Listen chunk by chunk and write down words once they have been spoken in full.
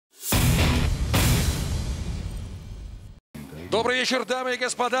Добрый вечер, дамы и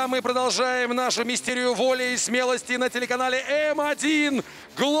господа. Мы продолжаем нашу мистерию воли и смелости на телеканале М1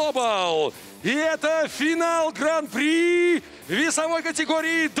 Global. И это финал Гран-при весовой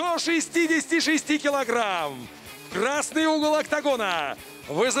категории до 66 килограмм. В красный угол октагона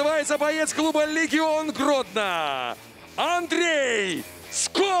вызывается боец клуба «Легион» Гродно Андрей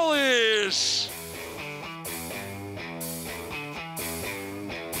Skolush.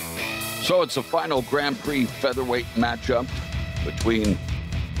 So it's a final Grand Prix featherweight matchup between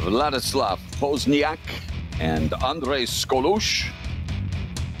Vladislav Poznyak and Andrey Skolush.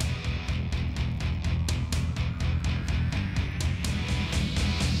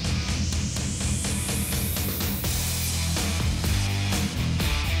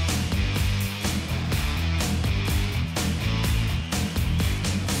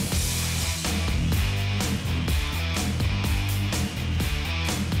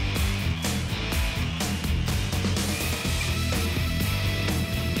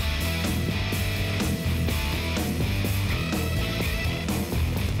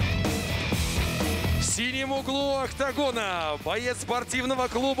 В синем углу октагона боец спортивного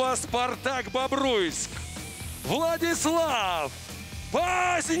клуба «Спартак Бобруйск» Владислав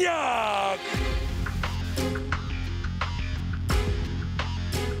Позняк.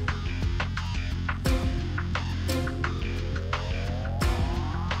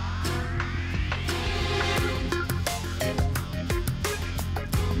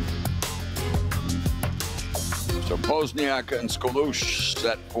 So Poznyak and Skolush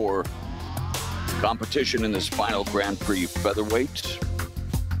set for competition in this final Grand Prix featherweight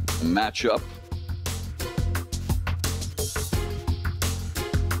matchup.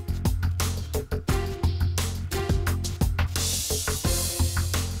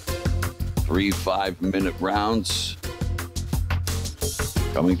 Three 5-minute rounds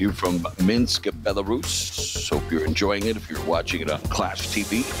coming to you from Minsk, Belarus. Hope you're enjoying it. If you're watching it on Clash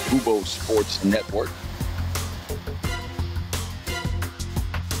TV, Fubo Sports Network.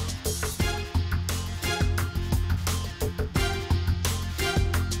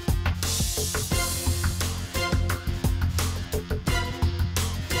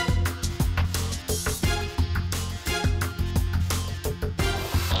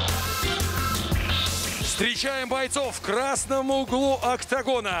 Встречаем бойцов в красном углу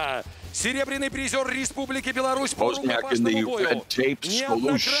октагона. Серебряный призер Республики Беларусь по рукопашному бою.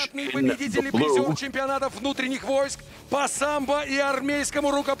 Неоднократный победитель и призер чемпионатов внутренних войск по самбо и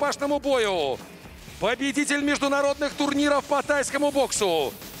армейскому рукопашному бою. Победитель международных турниров по тайскому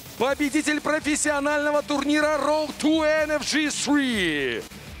боксу. Победитель профессионального турнира Road to NFG3.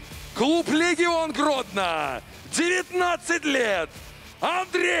 Клуб «Легион» Гродно. 19 лет.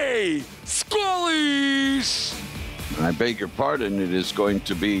 Andrey Skolush. I beg your pardon, it is going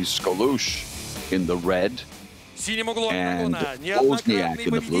to be Skolush in the red and Pozhnyak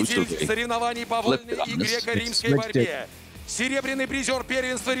in the blue. So соревнований по вольной и греко-римской борьбе. Серебряный призер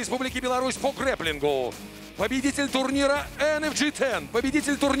первенства Республики Беларусь по грэпплингу. Победитель турнира NFG10.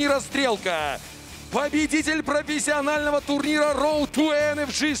 Победитель турнира «Стрелка». Победитель профессионального турнира Road to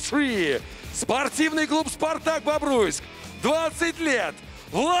NFG3. Спортивный клуб «Спартак Бобруйск». 20 лет.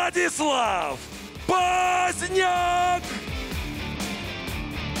 Владислав Позняк.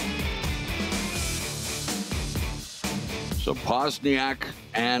 So Poznyak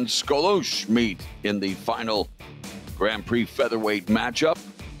and Skolush meet in the final Grand Prix featherweight matchup.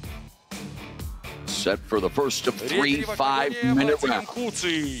 Set for the first of 3 5-minute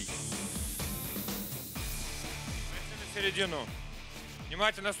rounds.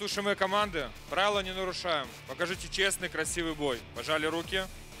 Внимательно слушаем мои команды. Правила не нарушаем. Покажите честный, красивый бой. Пожали руки.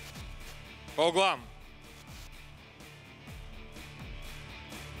 По углам.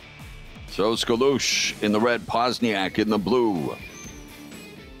 So Skolush in the red, Poznyak in the blue.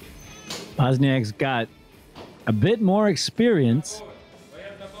 Poznak's got a bit more experience.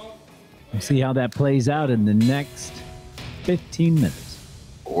 We'll see how that plays out in the next 15 minutes.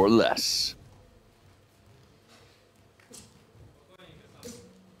 Or less.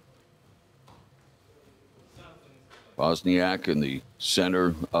 Pozhnyak in the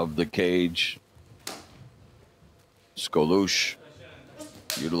center of the cage. Skolush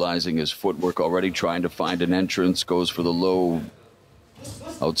utilizing his footwork already, trying to find an entrance, goes for the low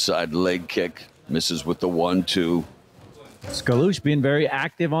outside leg kick, misses with the 1-2. Skolush being very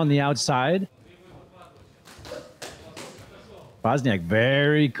active on the outside. Pozhnyak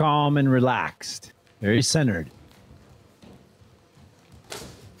very calm and relaxed, very centered.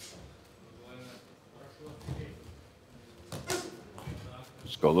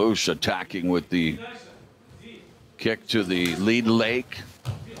 Skolush attacking with the kick to the lead leg.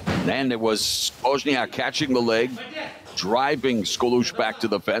 Then it was Pozhnyak catching the leg, driving Skolush back to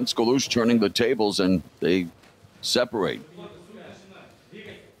the fence. Skolush turning the tables, and they separate.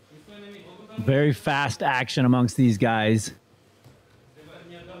 Very fast action amongst these guys.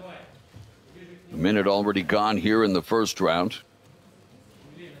 A minute already gone here in the first round.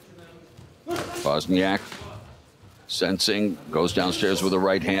 Pozhnyak sensing, goes downstairs with a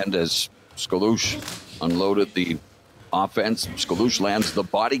right hand as Skolush unloaded the offense. Skolush lands the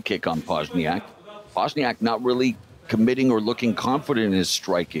body kick on Pozhnyak. Pozhnyak not really committing or looking confident in his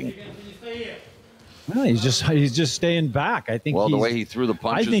striking. Well, he's just staying back. I think. Well, the way he threw the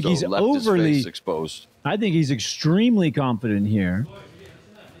punches, I think he's left overly his face exposed. I think he's extremely confident here,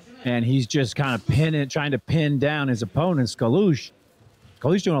 and he's just kind of trying to pin down his opponent, Skolush.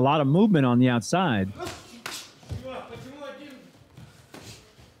 Skolush doing a lot of movement on the outside.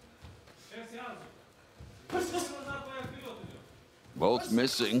 Both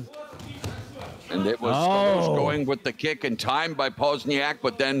missing. And it was Skolush going with the kick and timed by Poznyak,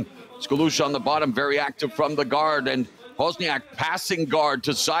 but then Skolush on the bottom, very active from the guard, and Poznyak passing guard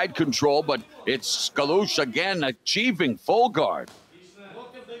to side control, but it's Skolush again achieving full guard.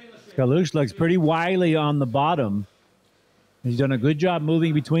 Skolush looks pretty wily on the bottom. He's done a good job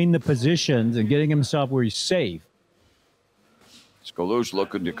moving between the positions and getting himself where he's safe. Skolush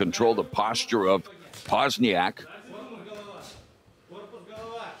looking to control the posture of Poznyak.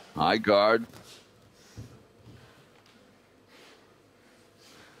 High guard.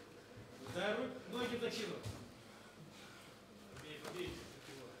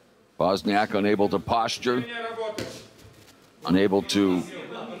 Poznyak unable to posture, unable to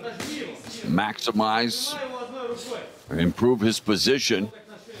maximize or improve his position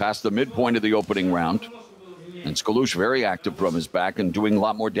past the midpoint of the opening round. And Skolush very active from his back and doing a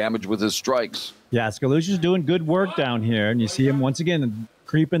lot more damage with his strikes. Yeah, Skolush is doing good work down here, and you see him once again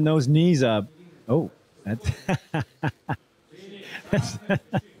creeping those knees up. Oh, that's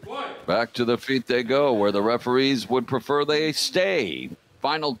back to the feet they go, where the referees would prefer they stay.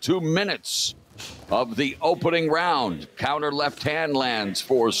 Final 2 minutes of the opening round. Counter left hand lands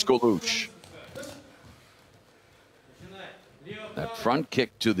for Skolush. That front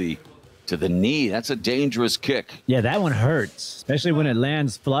kick to the knee, that's a dangerous kick. Yeah, that one hurts, especially when it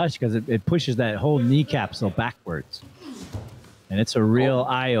lands flush, because it pushes that whole knee capsule backwards. And it's a real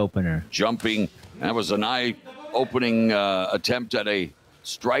eye-opener. Jumping, that was an eye-opening attempt at a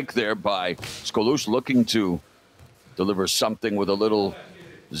strike there by Skolush, looking to deliver something with a little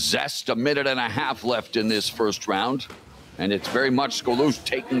zest. A minute and a half left in this first round. And it's very much Skolush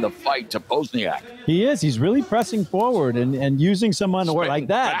taking the fight to Poznyak. He is. He's really pressing forward and using some like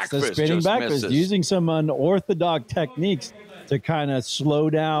that. The spinning back fist, using some unorthodox techniques to kind of slow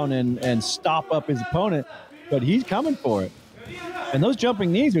down and stop up his opponent. But he's coming for it. And those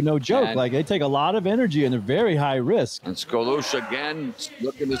jumping knees are no joke. Like, they take a lot of energy and they're very high risk. And Skolush again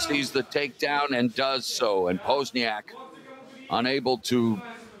looking to seize the takedown and does so. And Poznyak unable to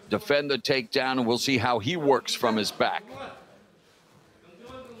defend the takedown, and we'll see how he works from his back.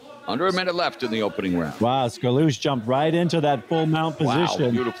 Under a minute left in the opening round. Wow, Skolush jumped right into that full mount position.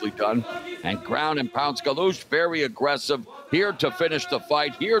 Wow, beautifully done. And ground and pound. Skolush very aggressive, here to finish the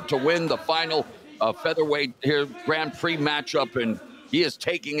fight, here to win the final featherweight here Grand Prix matchup, and he is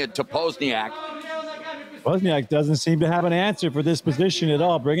taking it to Poznyak. Poznyak doesn't seem to have an answer for this position at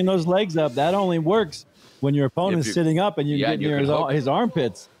all. Bringing those legs up, that only works when your opponent's sitting up and you get near his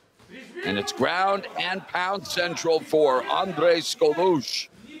armpits. And it's ground and pound central for Andrey Skolush.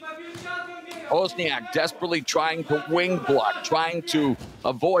 Poznyak desperately trying to wing block, trying to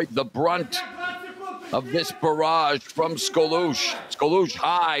avoid the brunt of this barrage from Skolush. Skolush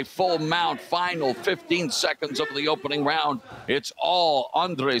high, full mount, final 15 seconds of the opening round. It's all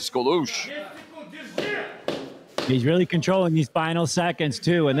Andrey Skolush. He's really controlling these final seconds,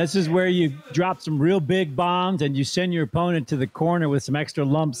 too. And this is where you drop some real big bombs and you send your opponent to the corner with some extra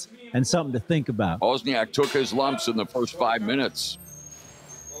lumps and something to think about. Poznyak took his lumps in the first 5 minutes.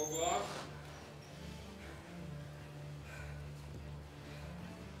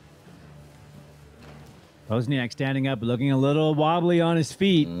 Pozniak standing up, looking a little wobbly on his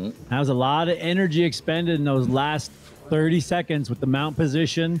feet. That was a lot of energy expended in those last 30 seconds with the mount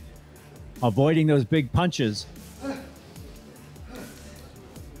position, avoiding those big punches.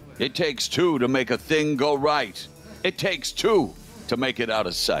 It takes two to make a thing go right. It takes two to make it out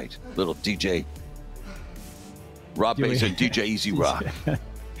of sight. Little DJ Rob Bass and DJ Easy Rock.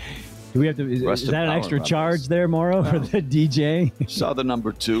 Do we have to? Is that an extra charge there, Mauro, for the DJ? Saw the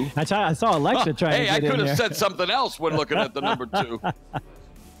number 2. I saw Alexa trying to get in Hey, I could have there. said something else when looking at the number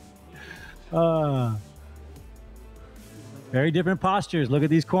 2. Very different postures. Look at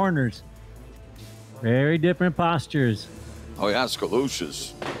these corners. Very different postures. Oh, yeah, Skolush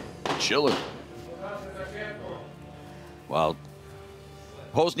is chilling. Well,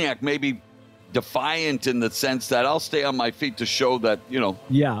 Pozhnyak may be defiant in the sense that I'll stay on my feet to show that, you know.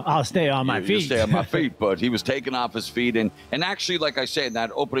 Yeah, I'll stay on my feet. You stay on my feet, but he was taken off his feet. And actually, like I said,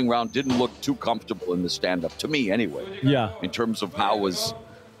 that opening round didn't look too comfortable in the stand-up, to me anyway. Yeah. In terms of how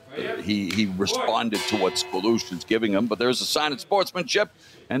he responded to what Skolush was giving him. But there's a sign of sportsmanship,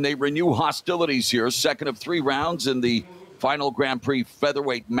 and they renew hostilities here. Second of 3 rounds in the final Grand Prix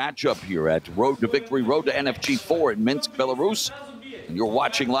featherweight matchup here at Road to Victory, Road to NFC 4 in Minsk, Belarus. And you're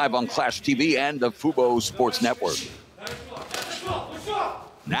watching live on Clash TV and the Fubo Sports Network.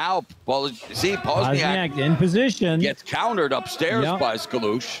 Now, Pozhnyak in position. Gets countered upstairs by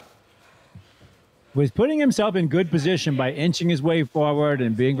Skolush. Was putting himself in good position by inching his way forward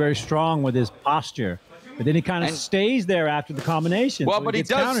and being very strong with his posture. But then he kind of stays there after the combination. Well, so but he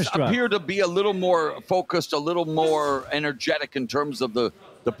does appear to be a little more focused, a little more energetic in terms of the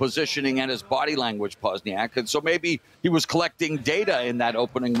positioning and his body language, Poznyak. And so maybe he was collecting data in that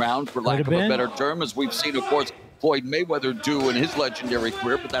opening round, for lack of a better term, as we've seen, of course, Floyd Mayweather do in his legendary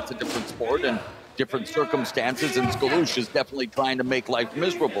career, but that's a different sport and different circumstances. And Skolush is definitely trying to make life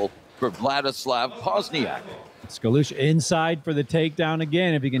miserable for Vladislav Poznyak. Skolush inside for the takedown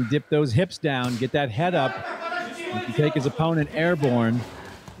again. If he can dip those hips down, get that head up, he can take his opponent airborne.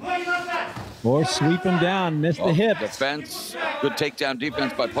 Or sweep him down, miss the hip. Defense, good takedown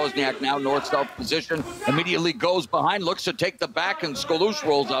defense by Poznyak. Now north-south position, immediately goes behind, looks to take the back, and Skolush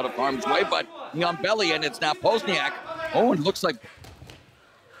rolls out of harm's way, but he on belly, and it's now Poznyak. Oh, and it looks like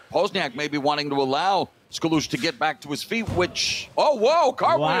Poznyak may be wanting to allow Skolush to get back to his feet, which, oh, whoa,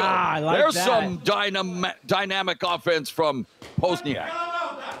 cartwheel. Wow, I like There's that. some dynamic offense from Poznyak.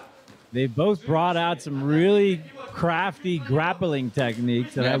 They both brought out some really crafty grappling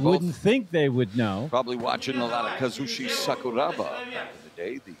techniques that I wouldn't think they would know. Probably watching a lot of Kazushi Sakuraba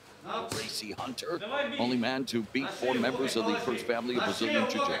today, the racy hunter, only man to beat 4 members of the first family of Brazilian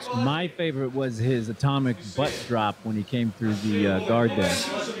Jiu-Jitsu. My favorite was his atomic butt drop when he came through the guard there.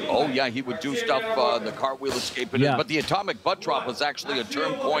 Oh, yeah, he would do stuff, the cartwheel escaping it. But the atomic butt drop was actually a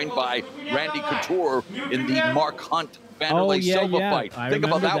term coined by Randy Couture in the Mark Hunt Vanderlei Silva fight. Think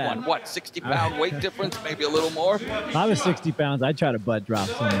about that one. What, 60-pound weight difference, maybe a little more? If I was 60 pounds, I'd try to butt drop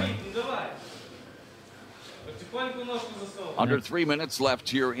someone. Under 3 minutes left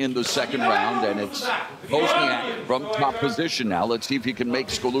here in the second round, and it's Pozhnyak from top position now. Let's see if he can make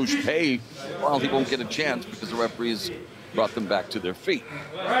Skolush pay. Well, he won't get a chance because the referees brought them back to their feet.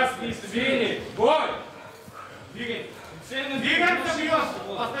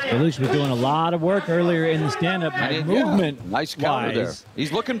 Skolush was doing a lot of work earlier in the stand-up movement. Nice counter there.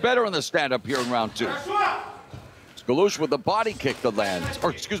 He's looking better in the stand-up here in round 2. Skolush with the body kick that lands.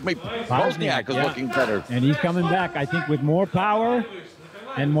 Or, excuse me, Pozhnyak is looking better. And he's coming back, I think, with more power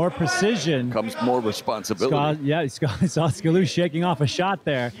and more precision. Comes more responsibility. I saw Skolush shaking off a shot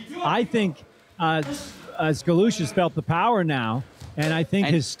there. I think Skolush has felt the power now. And I think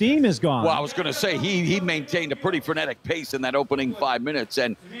his steam is gone. Well, I was going to say he maintained a pretty frenetic pace in that opening 5 minutes,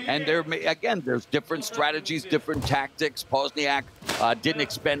 and there again there's different strategies, different tactics. Poznyak didn't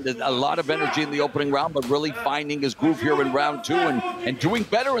expend a lot of energy in the opening round, but really finding his groove here in round 2 and doing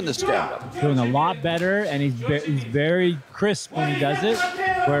better in the stand-up. Doing a lot better, and he's very crisp when he does it.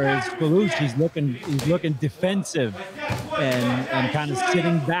 Whereas Skolush, he's looking defensive and kind of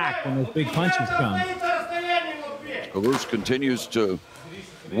sitting back when those big punches come. Skolush continues to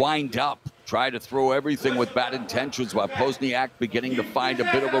wind up, try to throw everything with bad intentions, while Poznyak beginning to find a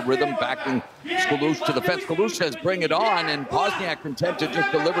bit of a rhythm, backing Skolush to the fence. Skolush says, bring it on, and Poznyak content to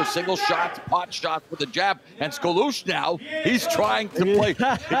just deliver single shots, pot shots with a jab. And Skolush now, he's trying to play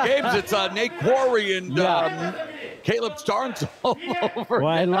the games. It's Nate Quarry and Caleb Starnes all over. Well,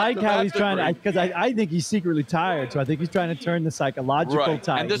 I like how he's trying to, because I think he's secretly tired, so I think he's trying to turn the psychological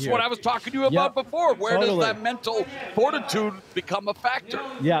tide. And this is what I was talking to you about before. Where does that mental fortitude become a factor?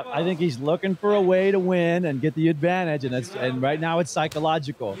 Yeah, I think he's looking for a way to win and get the advantage, and right now it's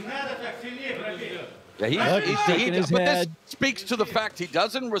psychological. Yeah, but this speaks to the fact he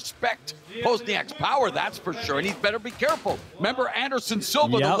doesn't respect Poznak's power, that's for sure, and he'd better be careful. Remember Anderson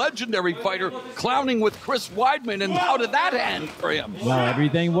Silva, the legendary fighter, clowning with Chris Weidman, and how did that end for him? Well,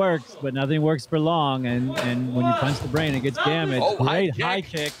 everything works, but nothing works for long, and when you punch the brain, it gets damaged. Oh, Great high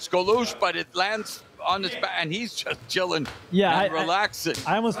kick. Skolush, but it lands on his back, and he's just chilling and relaxing.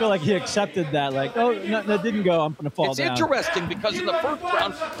 I almost feel like he accepted that, like, oh, no, that didn't go, I'm going to fall down. It's interesting because in the first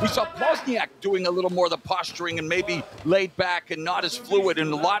round, we saw Pozhnyak doing a little more of the posturing and maybe laid back and not as fluid,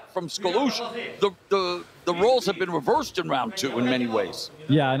 and a lot from Skolush. The roles have been reversed in round 2 in many ways.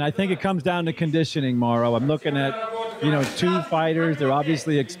 Yeah, and I think it comes down to conditioning, Mauro. I'm looking at, you know, 2 fighters. They're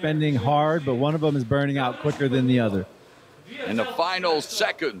obviously expending hard, but one of them is burning out quicker than the other. In the final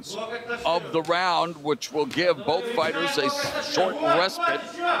seconds of the round, which will give both fighters a short respite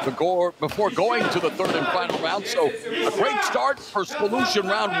before going to the 3rd and final round. So a great start for Skolush in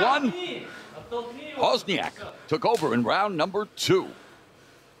round 1. Pozhnyak took over in round number 2.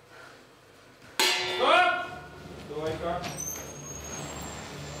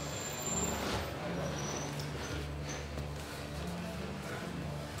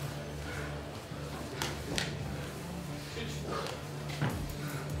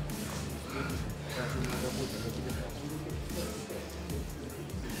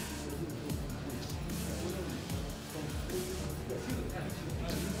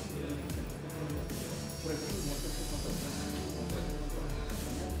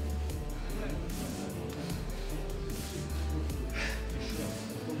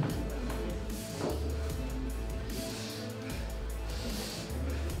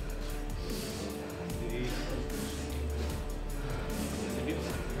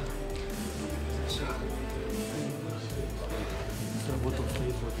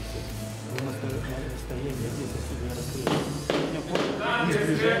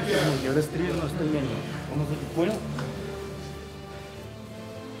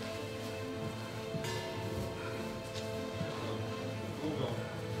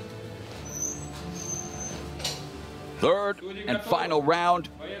 Third and final round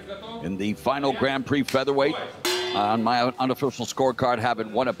in the final Grand Prix featherweight. On my unofficial scorecard, have it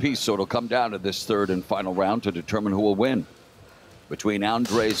 1 apiece, so it'll come down to this 3rd and final round to determine who will win. Between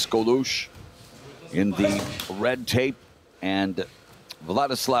Andrey Skolush in the red tape and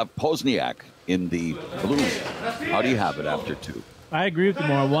Vladislav Poznyak in the blue. How do you have it after 2? I agree with you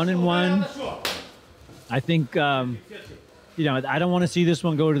more. 1-1. I think, you know, I don't want to see this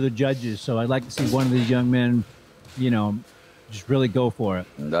one go to the judges, so I'd like to see one of these young men, you know, just really go for it.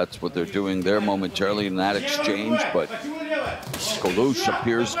 And that's what they're doing there momentarily in that exchange, but Skolush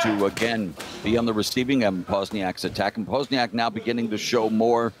appears to, again, be on the receiving end of Poznak's attack, and Pozhnyak now beginning to show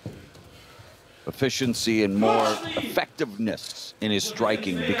more efficiency and more effectiveness in his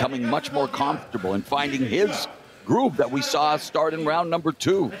striking, becoming much more comfortable and finding his groove that we saw start in round number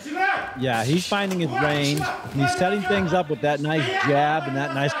 2. Yeah, he's finding his range. He's setting things up with that nice jab and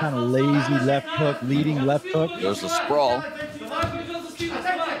that nice kind of lazy left hook, leading left hook. There's a sprawl.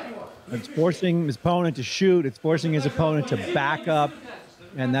 It's forcing his opponent to shoot. It's forcing his opponent to back up,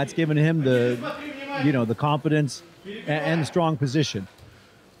 and that's giving him the, you know, the confidence and the strong position.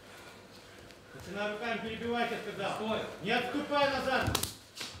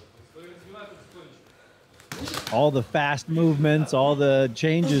 All the fast movements, all the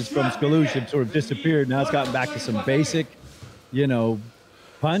changes from Skolush have sort of disappeared. Now it's gotten back to some basic, you know,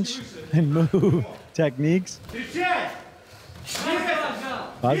 punch and move techniques.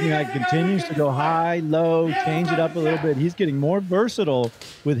 Pozняк continues to go high, low, change it up a little bit. He's getting more versatile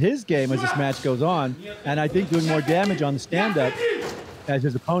with his game as this match goes on, and I think doing more damage on the stand-up as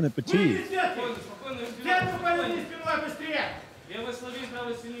his opponent fatigues.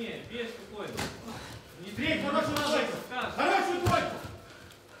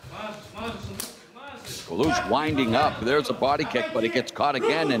 Skolush winding up. There's a body kick, but it gets caught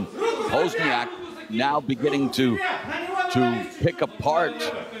again, and Poznyak now beginning to pick apart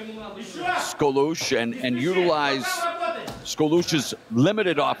Skolush and utilize Skolush's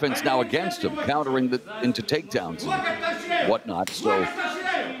limited offense now against him, countering into takedowns and whatnot. So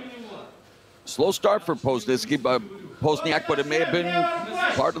slow start for Poznyak, but it may have been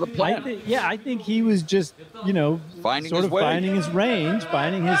part of the plan. I think he was just, you know, finding his range,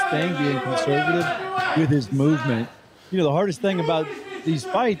 finding his thing, being conservative with his movement. You know, the hardest thing about these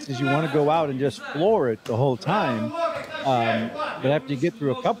fights is you want to go out and just floor it the whole time. But after you get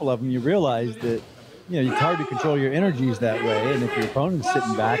through a couple of them, you realize that, you know, it's hard to control your energies that way. And if your opponent's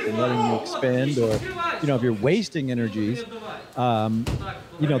sitting back and letting you expend, or, you know, if you're wasting energies, you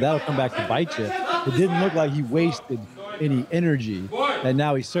know, that'll come back to bite you. It didn't look like he wasted any energy. And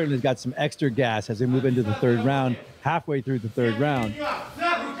now he certainly has got some extra gas as we move into the 3rd round, halfway through the 3rd round.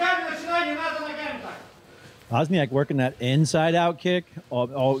 Pozняk working that inside-out kick,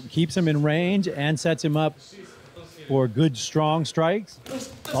 keeps him in range and sets him up for good, strong strikes.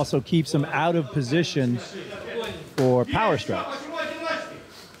 Also keeps him out of position for power strikes.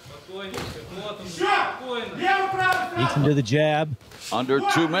 Beats him to the jab. Under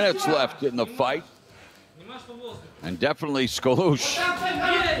 2 minutes left in the fight. And definitely Skolush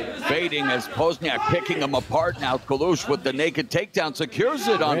fading as Pozhnyak picking him apart. Now Skolush with the naked takedown secures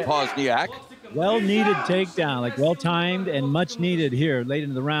it on Pozhnyak. Well-needed takedown, like well-timed and much needed here late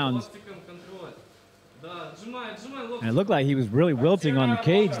into the rounds. And it looked like he was really wilting on the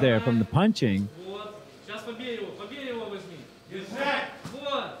cage there from the punching.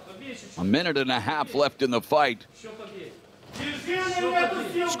 A minute and a half left in the fight.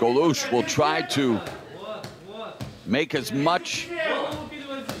 Skolush will try to make as much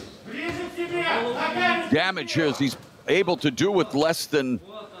damage here as he's able to do with less than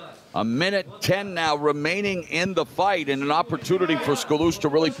a minute 10 now remaining in the fight, and an opportunity for Skolush to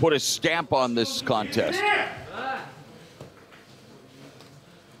really put a stamp on this contest.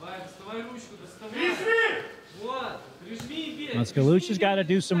 Now, Skolush has got to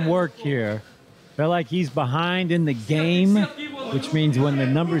do some work here. Feel like he's behind in the game, which means when the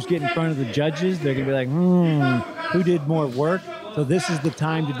numbers get in front of the judges, they're going to be like, who did more work? So this is the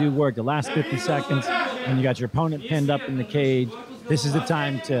time to do work. The last 50 seconds, when you got your opponent pinned up in the cage, this is the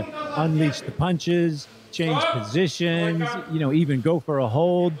time to unleash the punches, change positions, you know, even go for a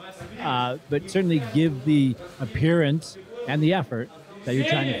hold, but certainly give the appearance and the effort that you're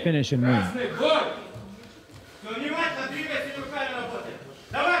trying to finish and win.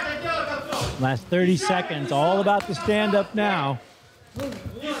 Last 30 seconds, all about the stand-up now.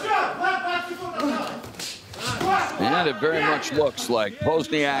 And it very much looks like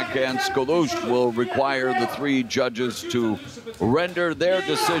Poznyak and Skolush will require the three judges to render their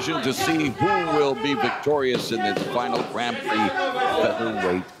decision to see who will be victorious in this final Grand Prix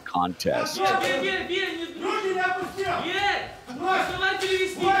featherweight contest.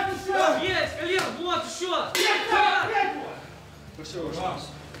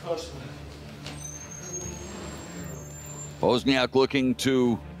 Pozhnyak looking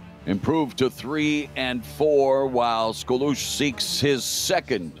to improve to 3-4, while Skolush seeks his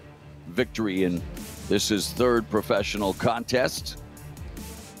second victory in this his third professional contest.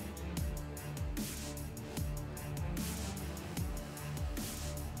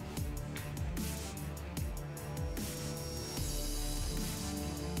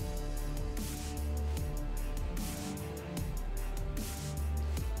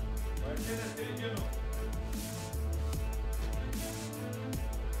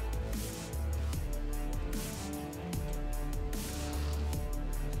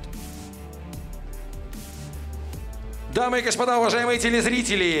 Дамы и господа, уважаемые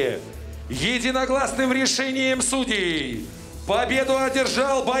телезрители, единогласным решением судей победу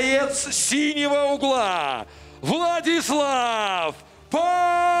одержал боец синего угла Vladislav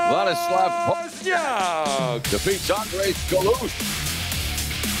Pozняk. Defeats Andrey Skolush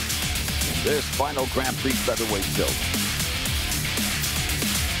in this final Grand Prix featherweight tilt.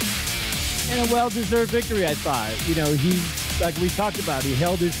 And a well-deserved victory, I thought. You know, he, like we talked about, he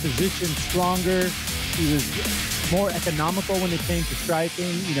held his position stronger. He was more economical when it came to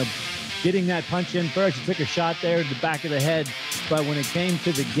striking. You know, getting that punch in first, he took a shot there to the back of the head. But when it came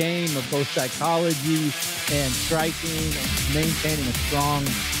to the game of both psychology and striking and maintaining a strong,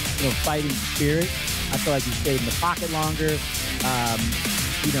 you know, fighting spirit, I feel like he stayed in the pocket longer.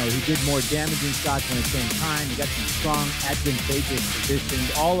 You know, he did more damaging shots when it came time. He got some strong, advantageous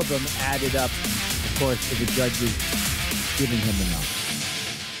positions. All of them added up, of course, to the judges giving him the nod.